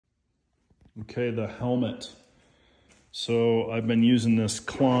Okay, the helmet. So I've been using this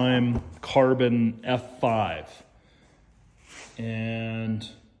Climb Carbon F5 and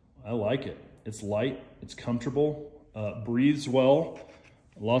I like it. It's light, it's comfortable, breathes well,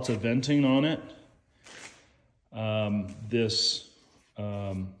 lots of venting on it. This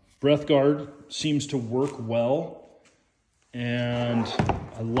breath guard seems to work well, and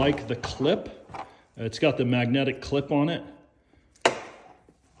I like the clip. It's got the magnetic clip on it.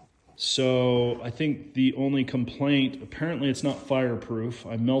 So I think the only complaint, apparently it's not fireproof.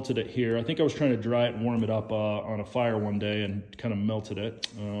 I melted it here. I think I was trying to dry it and warm it up on a fire one day and kind of melted it.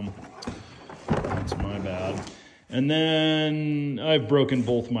 That's my bad. And then I've broken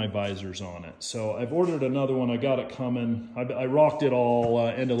both my visors on it. So I've ordered another one. I got it coming. I rocked it all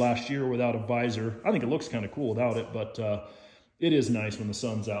end of last year without a visor. I think it looks kind of cool without it, but it is nice when the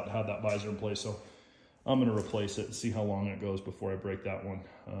sun's out to have that visor in place. So I'm gonna replace it and see how long it goes before I break that one.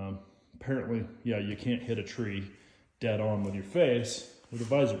 Apparently, yeah, you can't hit a tree dead on with your face with a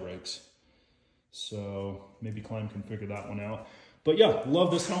visor breaks. So maybe Climb can figure that one out. But yeah,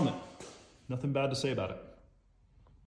 love this helmet. Nothing bad to say about it.